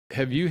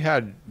have you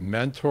had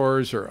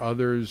mentors or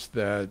others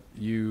that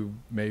you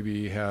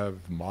maybe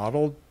have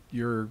modeled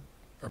your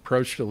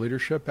approach to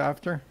leadership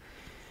after?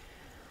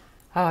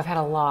 Oh, I've had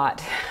a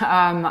lot.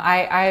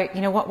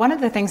 One of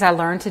the things I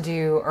learned to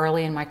do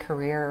early in my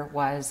career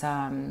was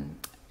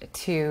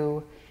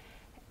to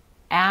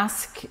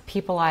ask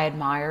people I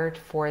admired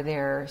for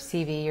their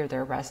CV or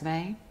their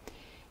resume,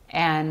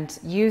 and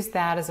use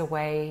that as a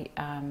way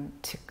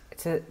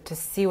to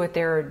see what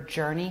their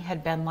journey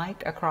had been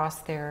like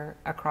across their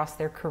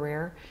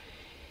career.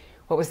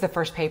 What was the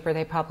first paper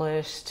they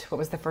published? What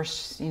was the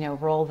first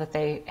role that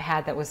they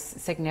had that was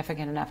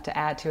significant enough to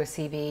add to a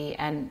CV?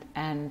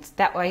 And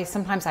that way,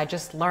 sometimes I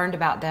just learned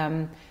about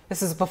them.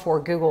 This is before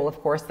Google, of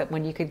course, that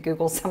when you could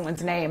Google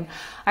someone's name,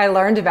 I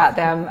learned about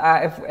them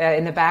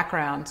in the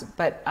background.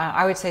 But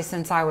I would say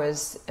since I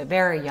was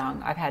very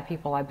young, I've had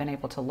people I've been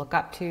able to look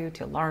up to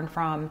learn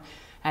from,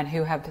 and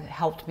who have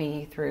helped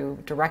me through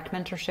direct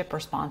mentorship or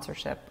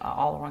sponsorship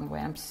all along the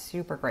way. I'm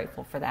super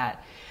grateful for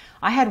that.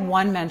 I had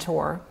one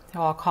mentor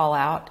who I'll call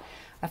out,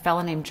 a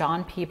fellow named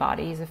John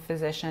Peabody. He's a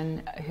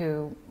physician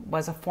who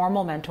was a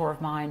formal mentor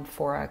of mine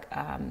for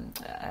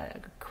a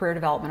career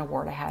development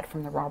award I had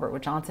from the Robert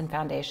Wood Johnson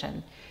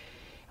Foundation.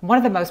 And one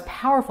of the most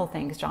powerful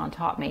things John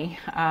taught me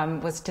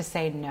was to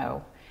say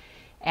no.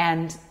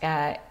 And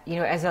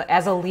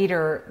as a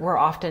leader, we're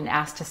often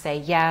asked to say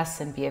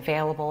yes and be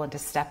available and to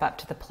step up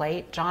to the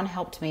plate. John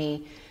helped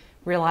me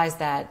realize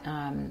that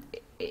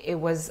it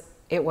was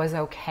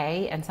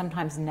okay and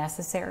sometimes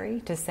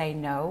necessary to say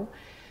no,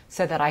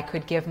 so that I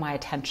could give my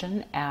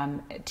attention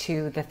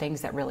to the things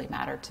that really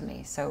mattered to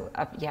me. So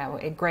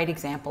a great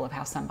example of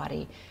how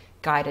somebody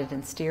guided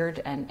and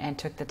steered and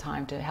took the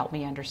time to help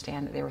me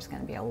understand that there was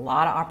going to be a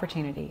lot of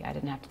opportunity. I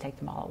didn't have to take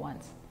them all at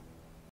once.